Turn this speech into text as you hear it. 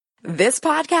This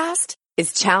podcast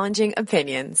is Challenging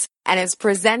Opinions and is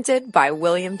presented by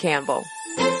William Campbell.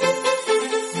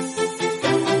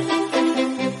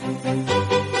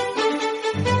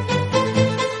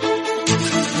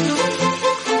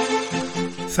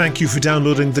 Thank you for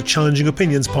downloading the Challenging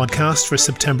Opinions podcast for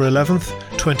September 11th,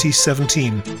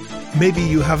 2017. Maybe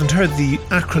you haven't heard the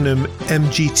acronym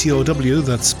MGTOW,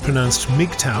 that's pronounced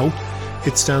MGTOW.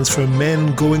 It stands for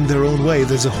Men Going Their Own Way.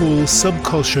 There's a whole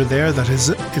subculture there that has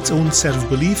its own set of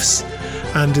beliefs.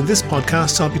 And in this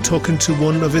podcast, I'll be talking to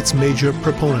one of its major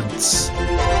proponents.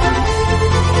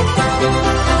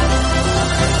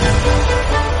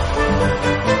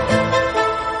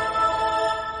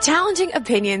 Challenging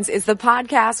Opinions is the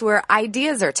podcast where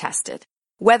ideas are tested.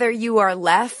 Whether you are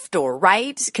left or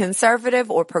right, conservative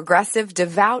or progressive,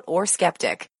 devout or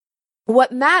skeptic.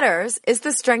 What matters is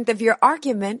the strength of your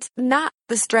argument, not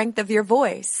the strength of your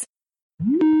voice.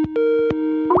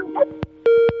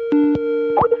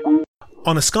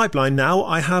 On a Skype line now,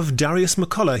 I have Darius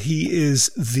McCullough. He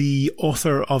is the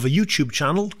author of a YouTube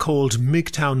channel called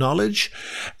MGTOW Knowledge.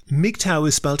 MGTOW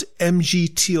is spelled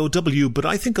M-G-T-O-W, but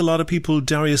I think a lot of people,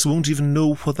 Darius, won't even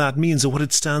know what that means or what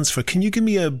it stands for. Can you give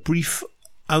me a brief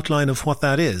outline of what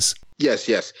that is? Yes.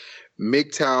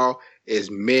 MGTOW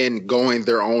is Men Going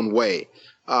Their Own Way.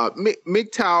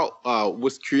 MGTOW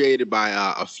was created by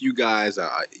a few guys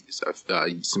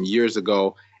some years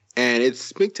ago, and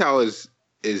MGTOW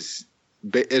is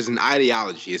an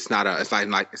ideology. It's not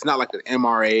like an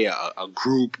MRA, a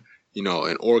group,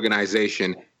 an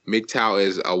organization. MGTOW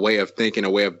is a way of thinking, a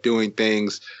way of doing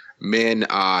things. Men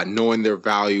knowing their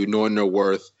value, knowing their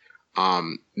worth,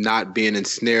 not being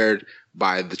ensnared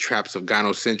by the traps of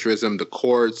gynocentrism, the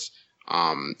courts,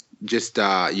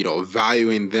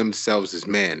 valuing themselves as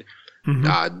men,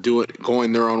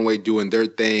 going their own way, doing their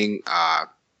thing,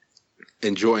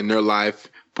 enjoying their life,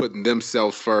 putting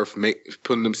themselves first,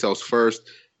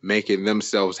 making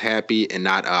themselves happy, and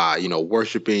not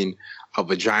worshiping a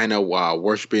vagina,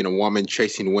 worshiping a woman,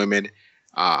 chasing women.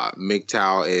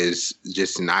 MGTOW is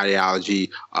just an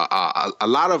ideology. A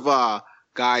lot of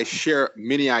guys share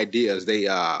many ideas. They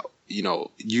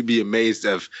you'd be amazed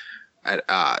at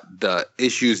the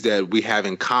issues that we have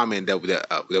in common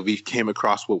that we came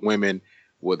across with women,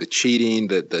 with the cheating,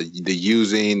 the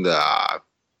using, the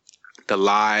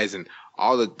lies, and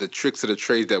all the tricks of the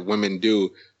trade that women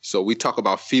do. So we talk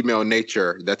about female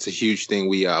nature. That's a huge thing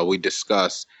we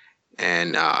discuss,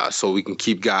 and so we can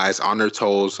keep guys on their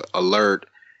toes, alert,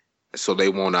 so they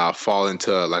won't fall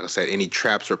into, like I said, any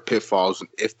traps or pitfalls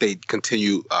if they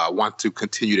want to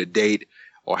continue to date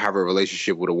or have a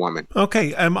relationship with a woman.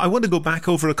 Okay, I want to go back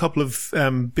over a couple of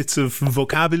bits of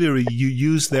vocabulary you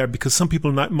use there, because some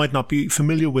people might not be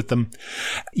familiar with them.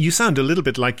 You sound a little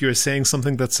bit like you're saying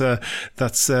something that's a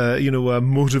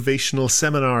motivational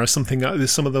seminar or something.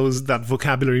 Some of that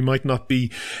vocabulary might not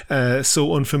be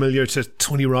so unfamiliar to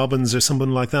Tony Robbins or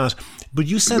someone like that. But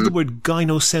you said the word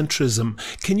gynocentrism.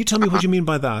 Can you tell me what you mean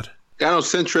by that?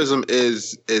 Gynocentrism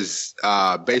is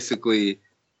basically,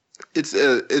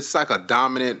 it's like a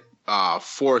dominant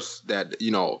force that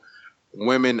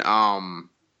women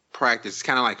practice. It's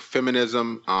kind of like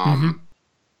feminism.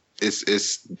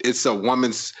 It's a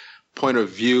woman's point of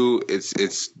view.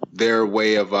 It's their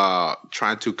way of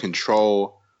trying to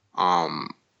control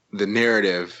the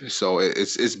narrative. So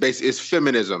it's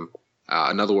feminism.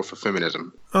 Another word for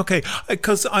feminism. Okay,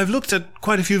 because I've looked at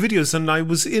quite a few videos and I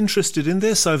was interested in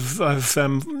this. I've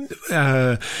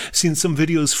seen some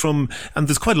videos and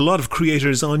there's quite a lot of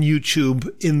creators on YouTube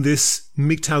in this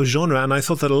MGTOW genre, and I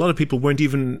thought that a lot of people weren't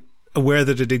even aware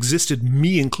that it existed,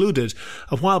 me included,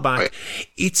 a while back. Right.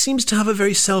 It seems to have a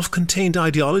very self-contained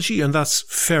ideology, and that's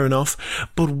fair enough.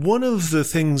 But one of the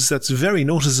things that's very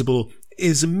noticeable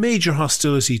is a major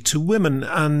hostility to women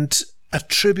and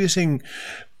attributing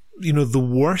the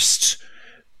worst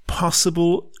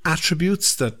possible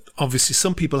attributes that obviously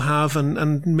some people have,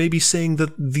 and maybe saying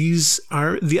that these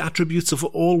are the attributes of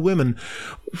all women.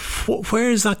 Where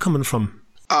is that coming from?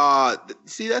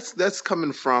 That's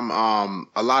coming from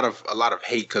a lot of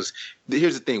hate. Because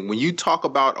here's the thing: when you talk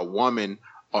about a woman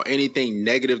or anything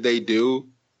negative they do,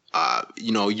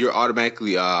 you're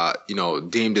automatically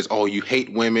deemed as, oh, you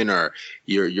hate women, or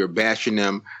you're bashing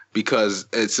them. Because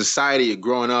in society,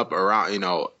 growing up around, and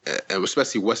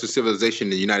especially Western civilization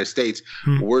in the United States,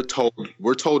 we're told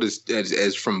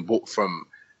as from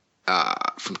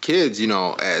kids,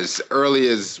 as early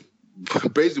as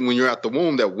basically when you're out the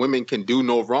womb, that women can do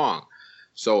no wrong.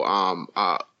 So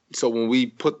when we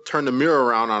turn the mirror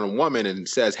around on a woman and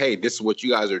says, hey, this is what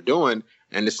you guys are doing,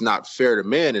 and it's not fair to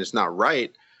men, and it's not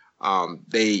right,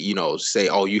 they, say,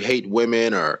 oh, you hate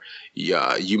women, or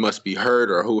you must be hurt,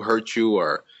 or who hurt you,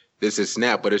 or this is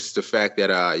that. But it's the fact that,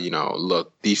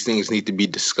 look, these things need to be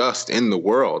discussed in the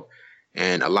world.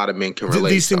 And a lot of men can relate.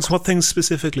 These things, what things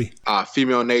specifically?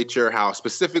 Female nature, how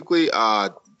specifically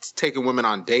taking women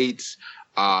on dates,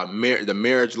 the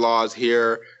marriage laws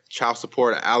here, child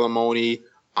support, alimony,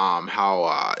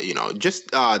 how,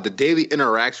 just the daily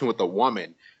interaction with a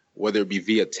woman, whether it be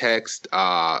via text,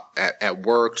 at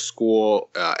work, school,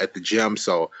 at the gym.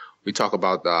 So we talk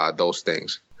about those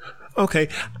things. Okay.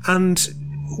 And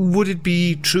would it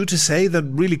be true to say that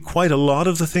really quite a lot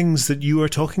of the things that you are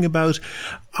talking about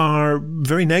are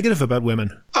very negative about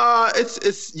women?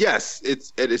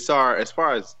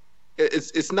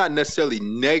 It's not necessarily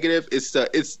negative. It's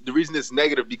the reason it's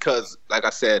negative because, like I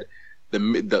said,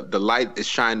 the light is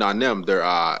shined on them,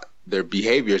 their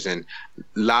behaviors, and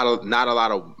not a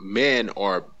lot of men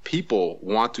or people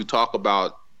want to talk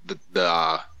about the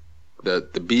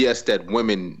BS that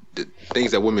women, the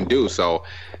things that women do. So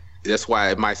that's why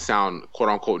it might sound quote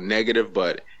unquote negative,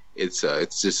 but it's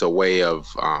just a way of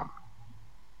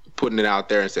putting it out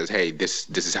there and says, hey, this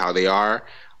is how they are.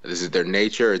 This is their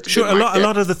nature. Sure, a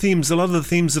lot of the themes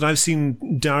that I've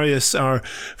seen, Darius, are,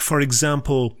 for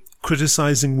example,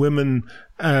 criticizing women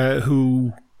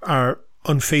who are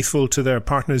unfaithful to their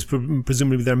partners,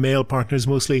 presumably their male partners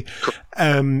mostly.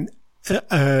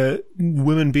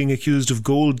 Women being accused of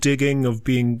gold digging, of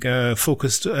being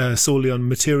focused solely on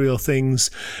material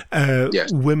things.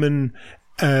 Yes. Women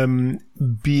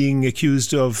being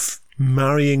accused of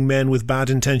marrying men with bad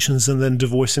intentions and then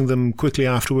divorcing them quickly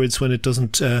afterwards when it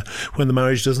doesn't, when the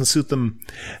marriage doesn't suit them.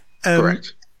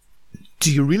 Correct.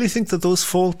 Do you really think that those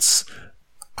faults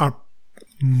are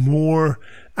more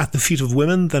at the feet of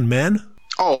women than men?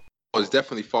 Oh, it's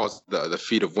definitely falls at the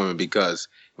feet of women, because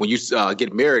when you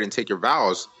get married and take your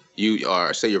vows,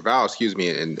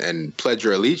 and pledge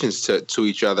your allegiance to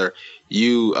each other,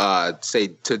 you say,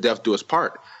 to death do us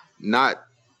part. Not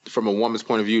from a woman's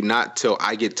point of view, not till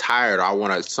I get tired, or I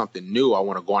want something new, I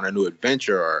want to go on a new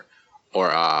adventure,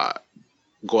 or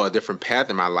go a different path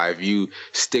in my life. You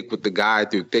stick with the guy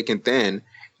through thick and thin.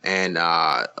 And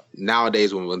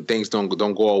nowadays, when things don't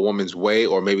go a woman's way,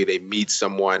 or maybe they meet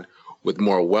someone with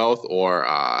more wealth, or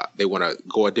they want to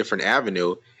go a different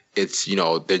avenue, it's,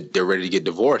 they're ready to get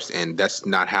divorced. And that's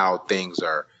not how things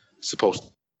are supposed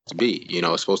to be.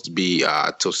 It's supposed to be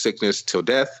till sickness, till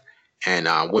death. And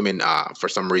women, for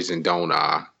some reason, don't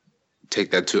take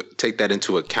that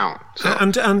into account. So.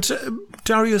 And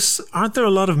Darius, aren't there a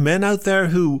lot of men out there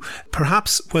who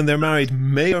perhaps when they're married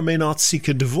may or may not seek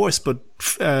a divorce, but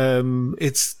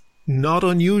it's not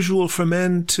unusual for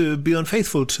men to be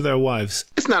unfaithful to their wives?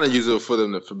 It's not unusual for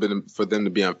them to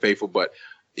be unfaithful, but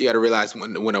you got to realize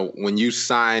when you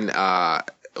sign,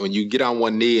 when you get on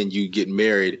one knee and you get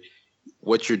married,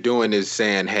 what you're doing is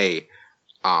saying, hey,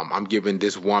 I'm giving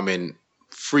this woman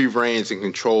free reins and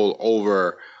control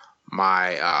over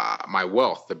my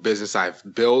wealth, the business I've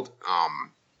built,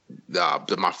 my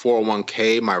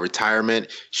 401k, my retirement.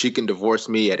 She can divorce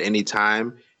me at any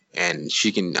time, and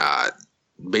she can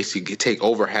basically take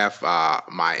over half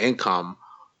my income,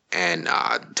 and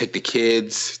take the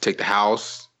kids, take the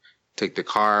house, take the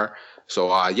car.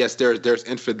 So yes, there's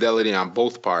infidelity on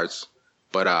both parts,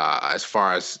 but as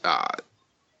far as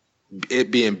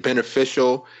it being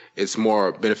beneficial, it's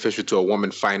more beneficial to a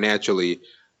woman financially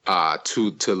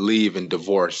to leave and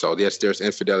divorce. So yes, there's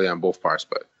infidelity on both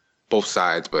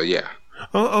sides, but yeah.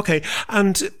 Oh, okay.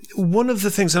 And one of the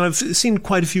things, and I've seen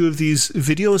quite a few of these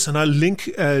videos, and I'll link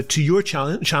to your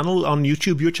channel on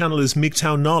YouTube. Your channel is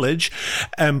MGTOW Knowledge,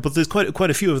 but there's quite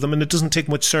a few of them, and it doesn't take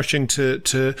much searching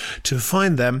to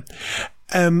find them.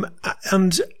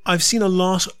 And I've seen a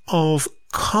lot of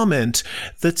comment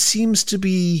that seems to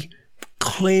be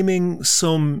claiming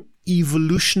some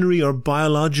evolutionary or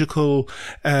biological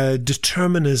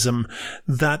determinism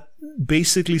that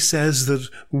basically says that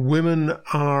women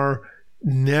are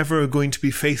never going to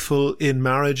be faithful in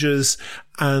marriages,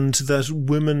 and that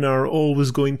women are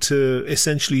always going to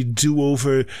essentially do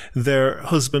over their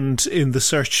husband in the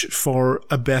search for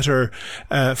a better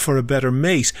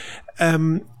mate.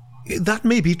 That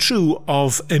may be true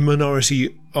of a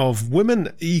minority of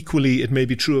women. Equally, it may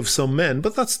be true of some men,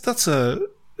 but that's a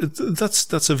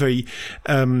very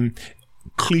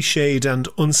cliched and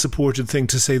unsupported thing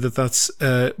to say that's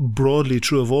broadly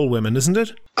true of all women, isn't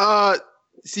it?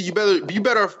 See, you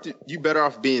better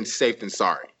off being safe than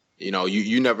sorry.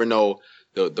 You never know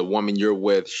the woman you're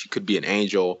with. She could be an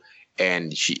angel,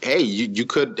 and you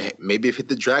could maybe have hit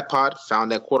the jackpot,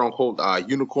 found that quote unquote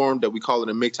unicorn that we call it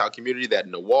in the MGTOW community, that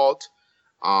in the Walt.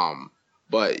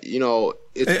 But,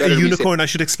 it's a better unicorn, I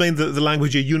should explain the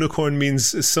language. A unicorn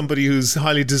means somebody who's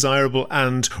highly desirable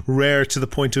and rare to the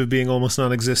point of being almost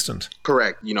non-existent.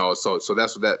 Correct. So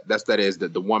that's what that is,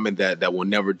 that the woman that will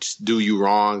never do you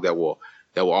wrong, that will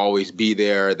always be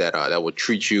there, that will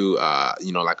treat you,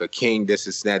 like a king, this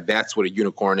is that. That's what a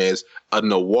unicorn is. A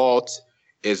Nawalt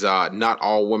is not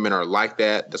all women are like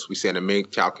that. That's what we say in the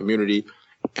MGTOW community.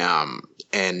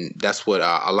 And that's what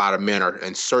a lot of men are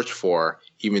in search for,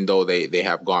 even though they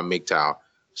have gone MGTOW.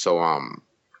 So,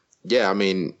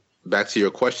 back to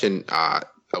your question.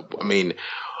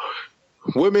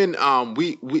 Women,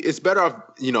 we it's better off,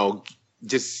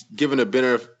 just giving a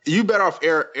benefit. You better off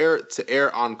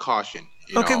err on caution.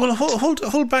 Okay, well,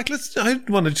 hold back. I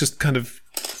want to just kind of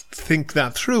think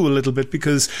that through a little bit,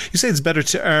 because you say it's better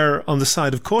to err on the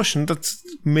side of caution. That's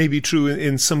maybe true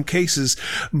in some cases,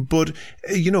 but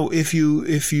if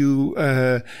you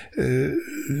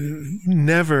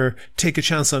never take a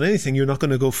chance on anything, you're not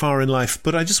going to go far in life.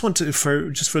 But I just want to,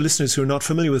 for listeners who are not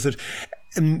familiar with it,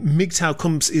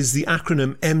 MGTOW is the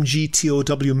acronym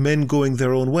MGTOW, men going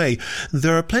their own way.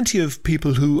 There are plenty of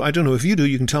people who, I don't know if you do,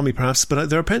 you can tell me perhaps, but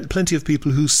there are plenty of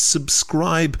people who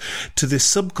subscribe to this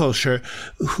subculture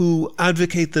who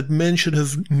advocate that men should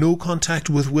have no contact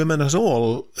with women at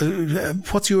all.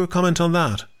 What's your comment on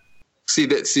that? See,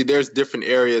 there's different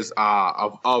areas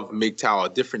of MGTOW, a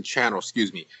different channel.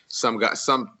 Excuse me. There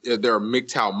are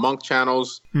MGTOW monk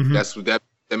channels. Mm-hmm.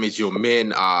 That means your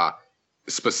men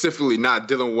specifically not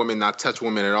dealing with women, not touch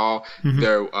women at all. Mm-hmm.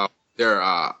 There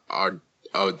are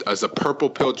as a purple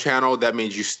pill channel. That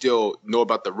means you still know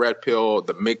about the red pill,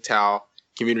 the MGTOW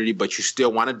community, but you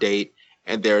still want to date.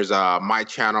 And there's my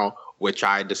channel, which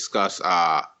I discuss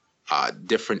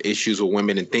different issues with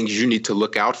women and things you need to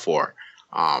look out for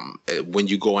when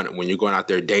you're going out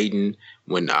there dating.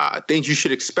 When things you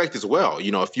should expect as well.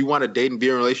 If you want to date and be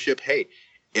in a relationship, hey.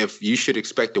 If you should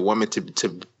expect a woman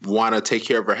to want to take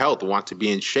care of her health, want to be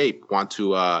in shape, want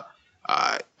to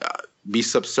be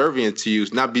subservient to you,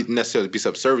 not be necessarily be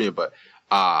subservient, but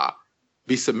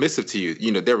be submissive to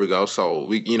you. There we go. So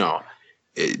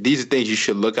these are things you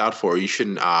should look out for. You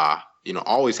shouldn't,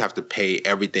 always have to pay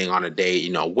everything on a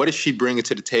date. What is she bringing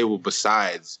to the table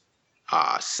besides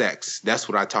sex? That's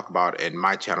what I talk about in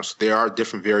my channel. So there are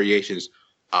different variations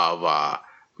of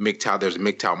MGTOW. There's a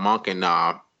MGTOW monk, and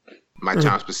my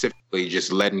channel specifically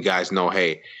just letting guys know,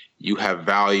 hey, you have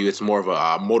value. It's more of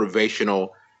a motivational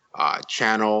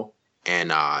channel, and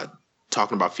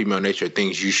talking about female nature,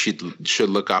 things you should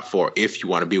look out for if you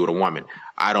want to be with a woman.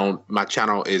 My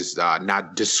channel is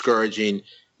not discouraging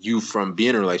you from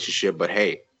being in a relationship, but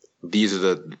hey, these are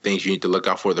the things you need to look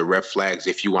out for, the red flags,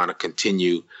 if you want to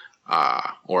continue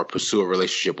or pursue a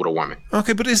relationship with a woman.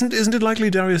 Okay, but isn't it likely,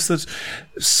 Darius, that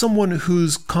someone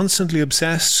who's constantly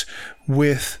obsessed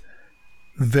with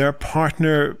their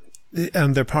partner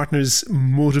and their partner's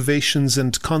motivations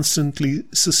and constantly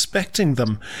suspecting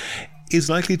them is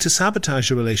likely to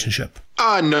sabotage a relationship?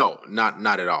 No,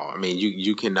 not at all. I mean,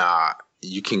 you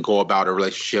can go about a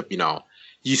relationship.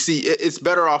 You see, it's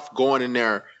better off going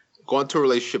to a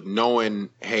relationship knowing,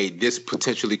 hey, this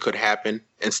potentially could happen,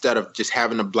 instead of just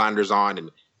having the blinders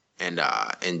on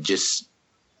and just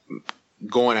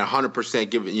going 100%,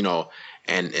 giving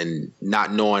and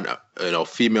not knowing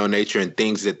female nature and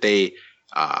things that they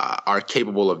are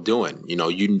capable of doing.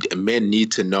 Men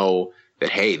need to know that,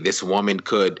 hey, this woman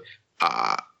could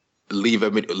leave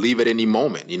at any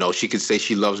moment. She could say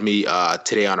she loves me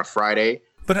today on a Friday.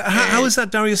 But how is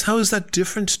that, Darius? How is that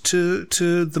different to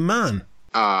the man?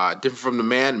 Different from the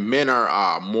man. Men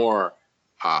are more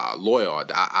loyal.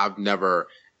 I've never.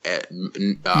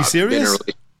 You serious?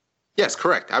 Yes,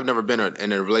 correct. I've never been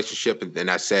in a relationship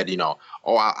and I said,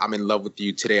 I'm in love with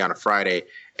you today on a Friday,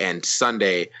 and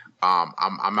Sunday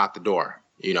I'm out the door.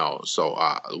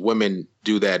 So women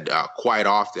do that quite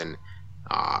often.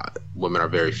 Women are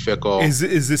very fickle.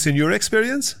 Is this in your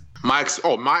experience? My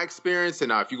experience,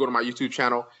 and if you go to my YouTube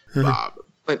channel,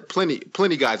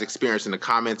 plenty guys experience in the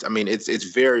comments. I mean, it's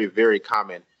very, very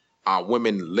common.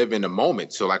 Women live in the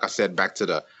moment. So like I said, back to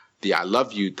the I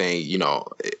love you thing,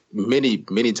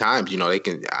 many times,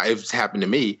 it's happened to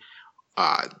me.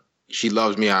 She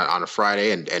loves me on a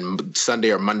Friday, and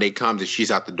Sunday or Monday comes and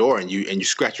she's out the door, and you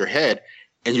scratch your head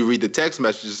and you read the text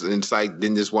messages, and it's like,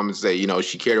 then this woman say,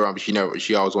 she cared about me,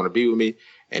 she always want to be with me,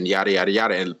 and yada, yada,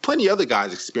 yada. And plenty of other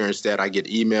guys experience that. I get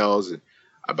emails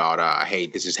about, hey,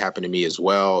 this has happened to me as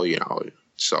well,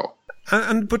 so.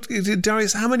 But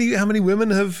Darius, how many women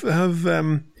have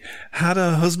had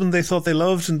a husband they thought they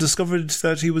loved and discovered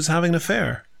that he was having an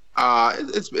affair?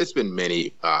 It's been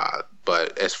many,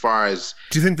 but as far as,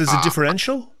 do you think there's a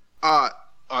differential?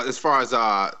 as far as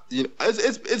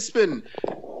it's been.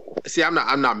 See, I'm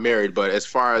not married, but as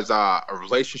far as a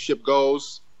relationship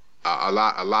goes, a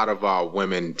lot of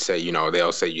women say,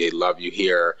 they'll say they love you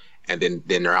here, and then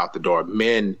they're out the door.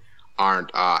 Men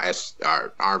aren't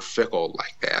fickle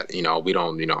like that. We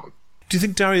don't. Do you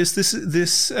think, Darius,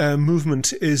 this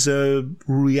movement is a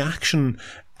reaction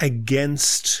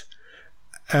against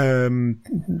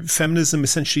feminism,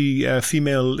 essentially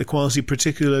female equality,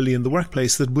 particularly in the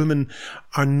workplace, that women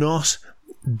are not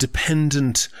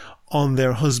dependent on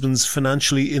their husbands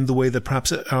financially in the way that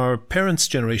perhaps our parents'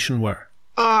 generation were?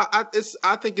 I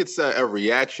think it's a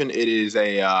reaction. It is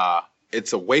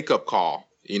it's a wake up call,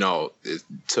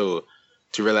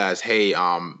 to realize, hey,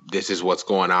 this is what's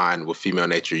going on with female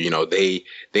nature. They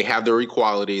have their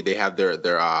equality, they have their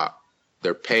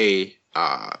pay,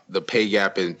 the pay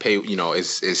gap and pay,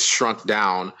 is shrunk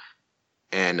down,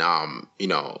 and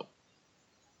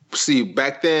see,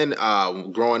 back then,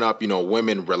 growing up,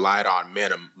 women relied on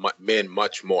men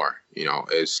much more.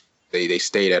 As they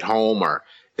stayed at home, or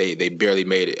they barely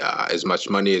made as much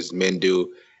money as men do.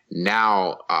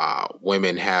 Now,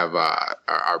 women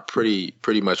are pretty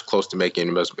much close to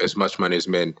making as much money as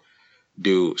men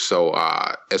do. So,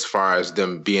 as far as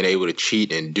them being able to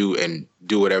cheat and do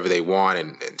whatever they want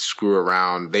and screw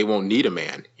around, they won't need a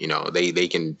man. They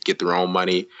can get their own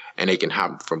money, and they can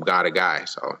hop from guy to guy.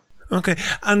 So. Okay,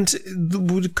 and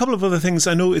a couple of other things.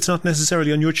 I know it's not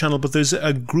necessarily on your channel, but there's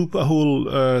a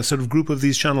whole sort of group of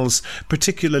these channels,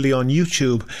 particularly on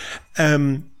YouTube.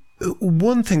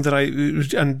 One thing that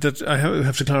I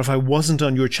have to clarify wasn't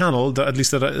on your channel, at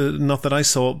least not that I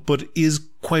saw, but is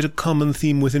quite a common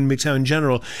theme within MGTOW in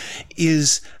general,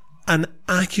 is an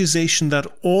accusation that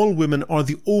all women, or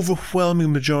the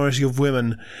overwhelming majority of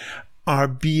women, are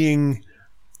being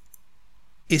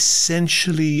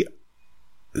essentially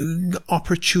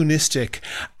opportunistic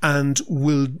and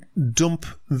will dump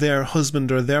their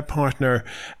husband or their partner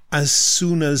as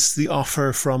soon as the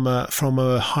offer from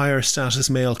a higher status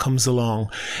male comes along.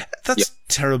 That's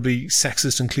terribly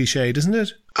sexist and cliched, isn't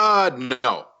it?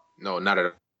 No, not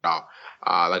at all.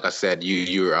 Like I said, you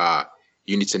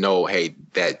need to know, hey,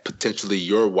 that potentially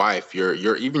your wife, your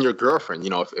even your girlfriend,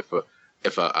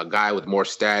 if a guy with more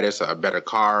status, a better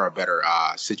car, a better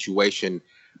situation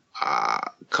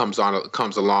comes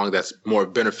along that's more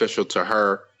beneficial to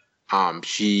her,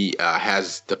 she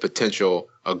has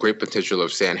a great potential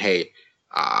of saying, hey,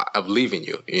 of leaving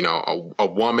you. A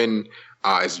woman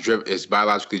is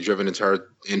biologically driven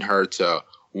in her to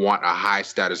want a higher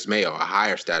status male.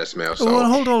 So,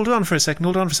 well, hold on for a second.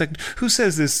 Who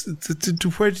says this?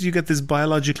 Where did you get this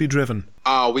biologically driven?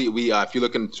 We if you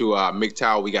look into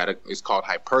MGTOW, we got it's called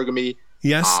hypergamy.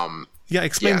 Yes.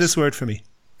 Explain this word for me.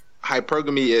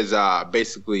 Hypergamy is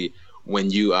basically when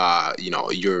you're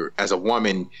as a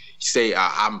woman, say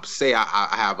I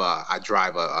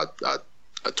drive a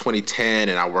 2010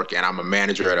 and I'm a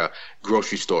manager at a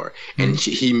grocery store, and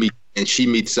she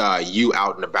meets you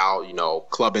out and about,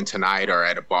 clubbing tonight or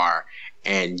at a bar,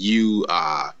 and you're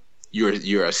a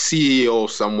CEO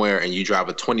somewhere and you drive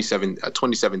a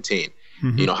 2017.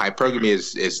 Hypergamy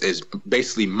is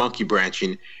basically monkey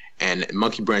branching. And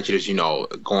monkey branching is,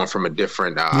 going from a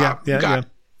different guy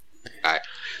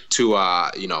to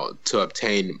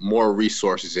obtain more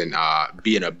resources and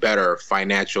be in a better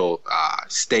financial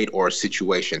state or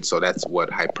situation. So that's what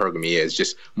hypergamy is,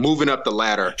 just moving up the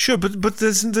ladder. Sure, but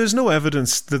there's no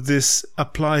evidence that this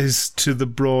applies to the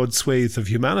broad swathe of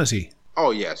humanity. Oh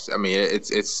yes, I mean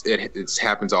it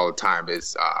happens all the time.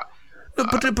 It's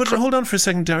But hold on for a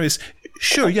second, Darius.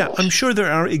 Sure, yeah, I'm sure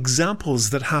there are examples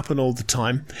that happen all the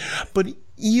time, but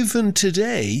even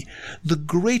today, the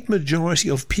great majority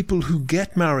of people who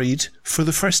get married for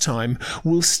the first time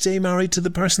will stay married to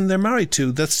the person they're married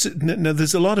to. Now,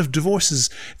 there's a lot of divorces,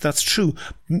 that's true,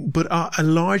 but a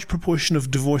large proportion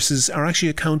of divorces are actually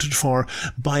accounted for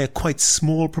by a quite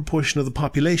small proportion of the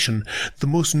population. The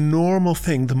most normal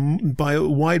thing, by a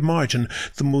wide margin,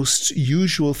 the most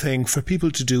usual thing for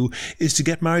people to do is to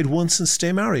get married once and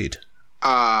stay married.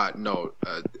 No,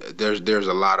 there's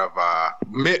a lot of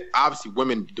obviously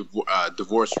women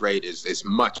divorce rate is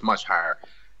much higher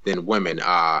than women.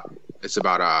 It's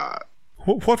about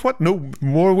what? No,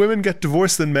 more women get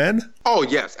divorced than men? Oh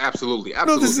yes, absolutely.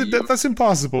 No, that's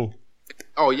impossible.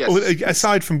 Oh yes.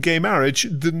 Aside from gay marriage,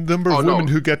 the number of women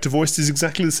who get divorced is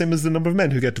exactly the same as the number of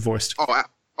men who get divorced. Oh,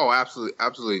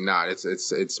 absolutely not.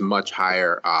 It's much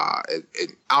higher. I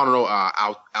don't know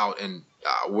out in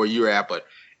where you're at, but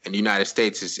in the United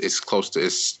States, it's close to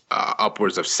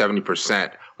upwards of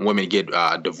 70% women get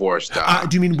divorced.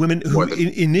 Do you mean women who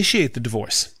initiate the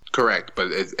divorce? Correct,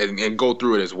 but and go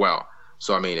through it as well.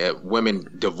 So I mean, women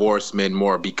divorce men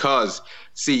more because,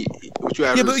 see, what you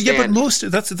have to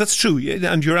understand. That's true,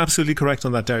 and you're absolutely correct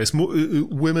on that, Darius.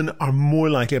 Women are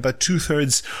more likely, about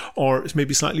 2/3 or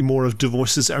maybe slightly more of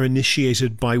divorces are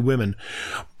initiated by women.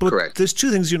 But Correct. There's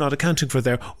two things you're not accounting for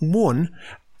there. One,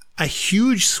 a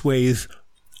huge swathe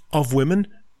of women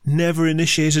never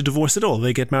initiate a divorce at all.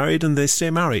 They get married and they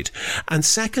stay married. And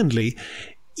secondly,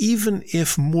 even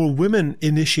if more women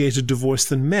initiate a divorce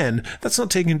than men, that's not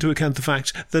taking into account the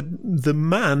fact that the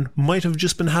man might have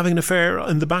just been having an affair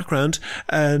in the background,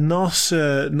 not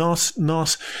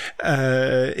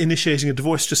initiating a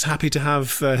divorce, just happy to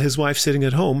have his wife sitting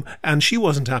at home, and she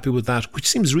wasn't happy with that, which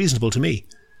seems reasonable to me.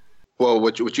 Well,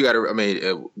 what you got to, I mean,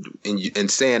 in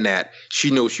saying that, she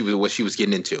knew what she was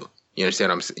getting into. You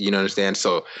understand? You understand?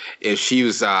 So if she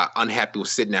was unhappy with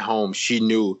sitting at home, she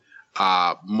knew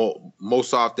more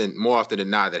often than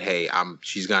not that, hey,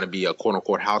 she's gonna be a quote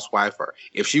unquote housewife. Or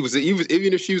if she was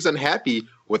even if she was unhappy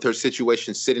with her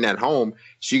situation sitting at home,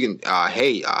 she can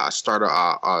start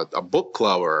a book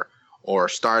club or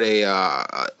start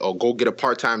or go get a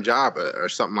part-time job or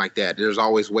something like that. There's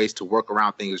always ways to work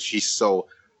around things. She's so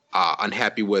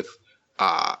unhappy with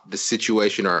the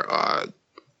situation or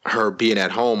her being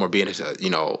at home or being,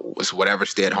 whatever,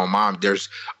 stay-at-home mom. There's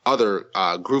other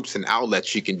groups and outlets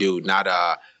she can do, not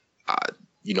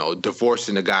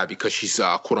divorcing the guy because she's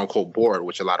quote-unquote bored,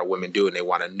 which a lot of women do, and they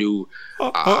want a new...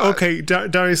 Okay,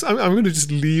 Darius, I'm going to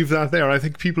just leave that there. I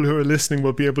think people who are listening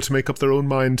will be able to make up their own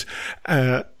mind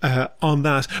on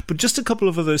that. But just a couple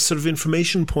of other sort of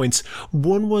information points.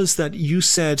 One was that you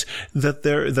said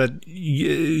that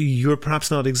you're perhaps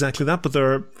not exactly that, but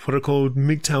there are what are called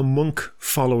MGTOW monk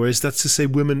followers. That's to say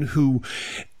women who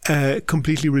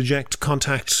completely reject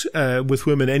contact with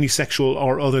women, any sexual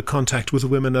or other contact with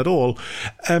women at all.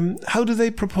 How do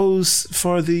they propose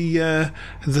for the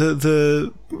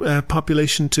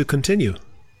population to continue?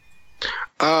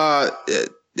 And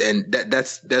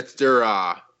that's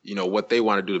their what they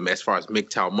want to do. As far as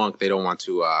MGTOW monk, they don't want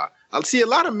to. I'll see a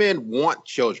lot of men want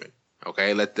children.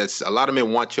 Okay, that's a lot of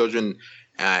men want children,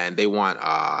 and they want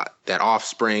that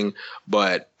offspring,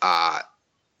 but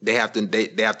they have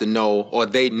to know, or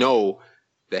they know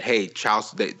that, hey,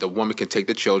 the woman can take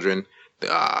the children,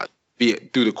 be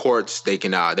it through the courts.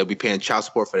 They'll be paying child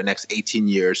support for the next 18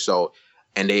 years. So,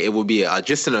 and it will be not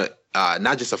just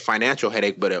a financial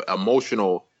headache, but an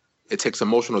emotional. It takes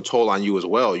emotional toll on you as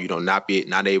well. Not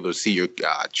able to see your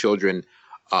children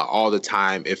all the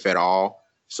time, if at all.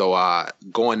 So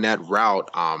going that route,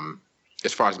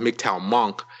 as far as MGTOW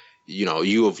monk, you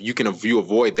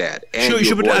avoid that. And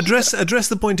sure, but address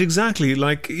the point exactly.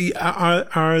 Like,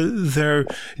 are there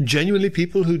genuinely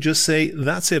people who just say,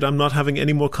 that's it, I'm not having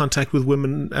any more contact with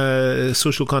women,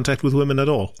 social contact with women at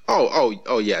all?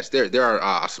 Oh, yes. There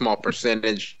are a small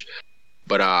percentage,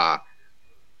 but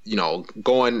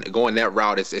going that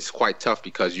route it's quite tough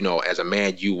because as a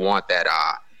man you want that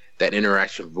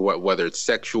interaction, whether it's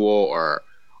sexual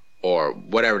or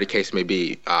whatever the case may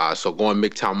be. So going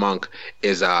MGTOW monk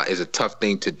is a tough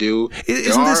thing to do.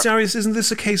 Darius, isn't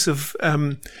this a case of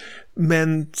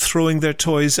men throwing their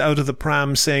toys out of the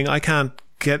pram, saying, I can't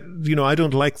get, I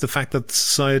don't like the fact that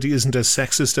society isn't as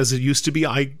sexist as it used to be.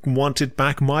 I want it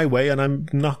back my way, and I'm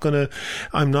not gonna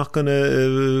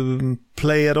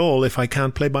play at all if I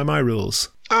can't play by my rules.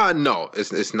 No,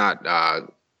 it's not.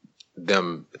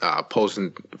 Them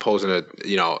posing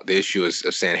the issue is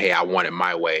of saying, hey, I want it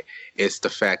my way. It's the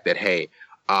fact that, hey,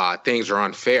 things are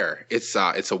unfair. It's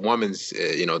a woman's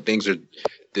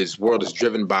this world is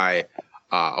driven by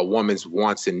a woman's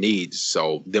wants and needs.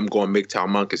 So them going MGTOW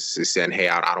monk is saying, hey,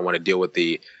 I don't want to deal with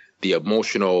the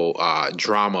emotional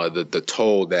drama, the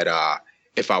toll that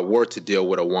if I were to deal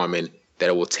with a woman, that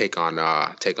it will take on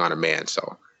a man.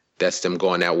 So that's them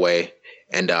going that way.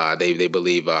 And they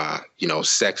believe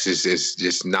sex is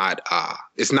just not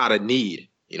it's not a need,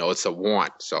 it's a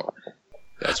want. So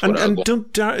that's what.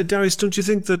 Darius, don't you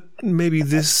think that maybe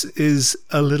this is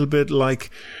a little bit like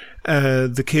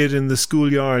the kid in the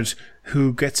schoolyard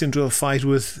who gets into a fight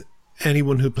with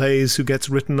anyone who plays, who gets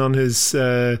written on his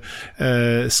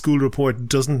school report,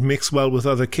 doesn't mix well with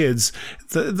other kids?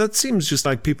 That seems just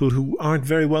like people who aren't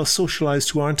very well socialized,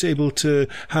 who aren't able to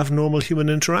have normal human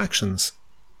interactions.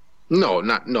 No,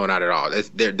 not at all.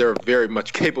 They're very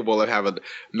much capable of having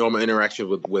normal interaction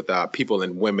with people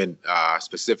and women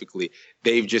specifically.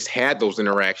 They've just had those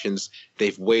interactions.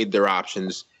 They've weighed their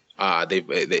options. They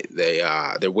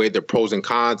weighed their pros and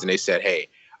cons, and they said, hey,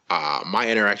 my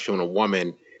interaction with a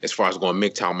woman, as far as going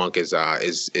MGTOW monk, is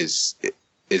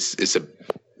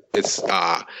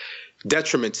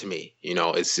detriment to me.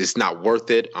 It's not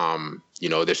worth it.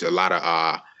 There's a lot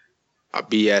of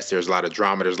BS. There's a lot of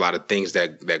drama. There's a lot of things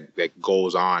that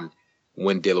goes on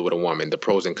when dealing with a woman. The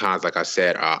pros and cons, like I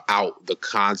said, the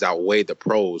cons outweigh the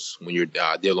pros when you're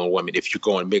dealing with women if you're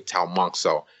going MGTOW monk.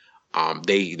 So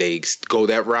they go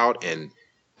that route, and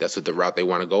that's what the route they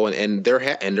want to go, and they're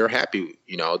happy.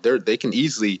 You know, they can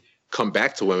easily come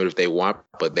back to women if they want,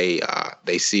 but they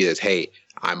see it as, hey,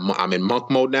 I'm in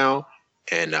monk mode now,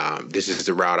 and this is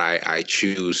the route I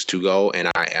choose to go,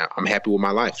 and I'm happy with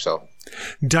my life. So.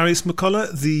 Darius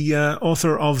McCullough, the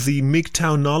author of the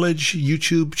MGTOW Knowledge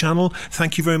YouTube channel,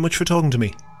 thank you very much for talking to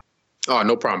me. Oh,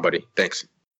 no problem, buddy. Thanks.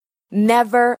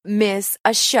 Never miss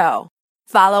a show.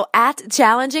 Follow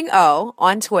 @ChallengingO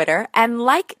on Twitter and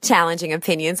like Challenging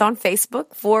Opinions on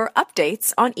Facebook for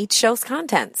updates on each show's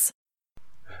contents.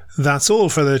 That's all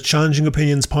for the Challenging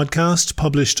Opinions podcast,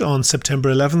 published on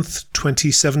September 11th,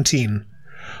 2017.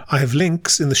 I have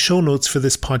links in the show notes for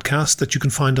this podcast that you can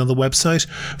find on the website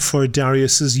for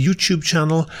Darius's YouTube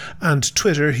channel and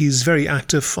Twitter. He's very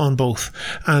active on both.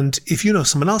 And if you know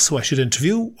someone else who I should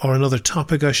interview or another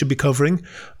topic I should be covering,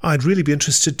 I'd really be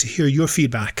interested to hear your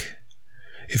feedback.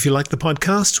 If you like the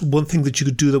podcast, one thing that you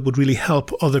could do that would really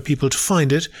help other people to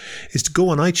find it is to go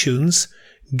on iTunes,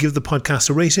 give the podcast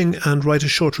a rating, and write a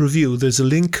short review. There's a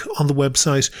link on the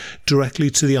website directly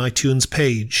to the iTunes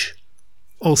page.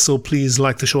 Also, please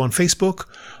like the show on Facebook.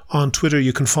 On Twitter,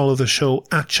 you can follow the show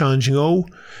 @ChallengingO.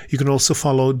 You can also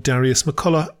follow Darius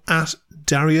McCullough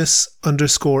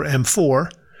 @Darius_M4.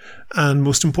 And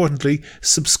most importantly,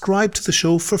 subscribe to the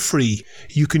show for free.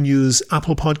 You can use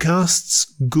Apple Podcasts,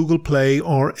 Google Play,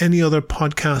 or any other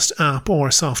podcast app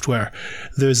or software.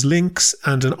 There's links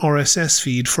and an RSS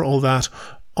feed for all that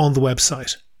on the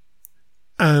website.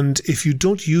 And if you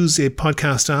don't use a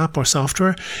podcast app or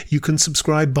software, you can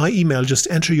subscribe by email. Just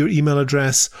enter your email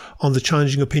address on the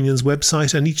Challenging Opinions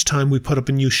website, and each time we put up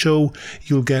a new show,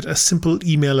 you'll get a simple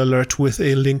email alert with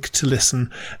a link to listen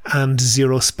and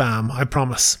 0 spam, I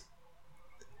promise.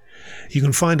 You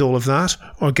can find all of that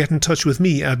or get in touch with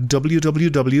me at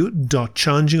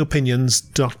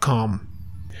www.challengingopinions.com.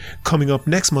 Coming up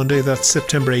next Monday, that's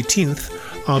September 18th,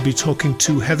 I'll be talking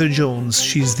to Heather Jones.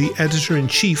 She's the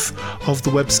editor-in-chief of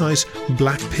the website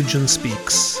Black Pigeon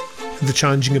Speaks. The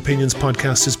Challenging Opinions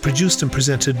podcast is produced and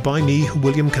presented by me,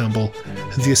 William Campbell.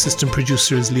 The assistant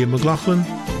producer is Liam McLaughlin.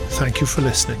 Thank you for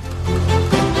listening.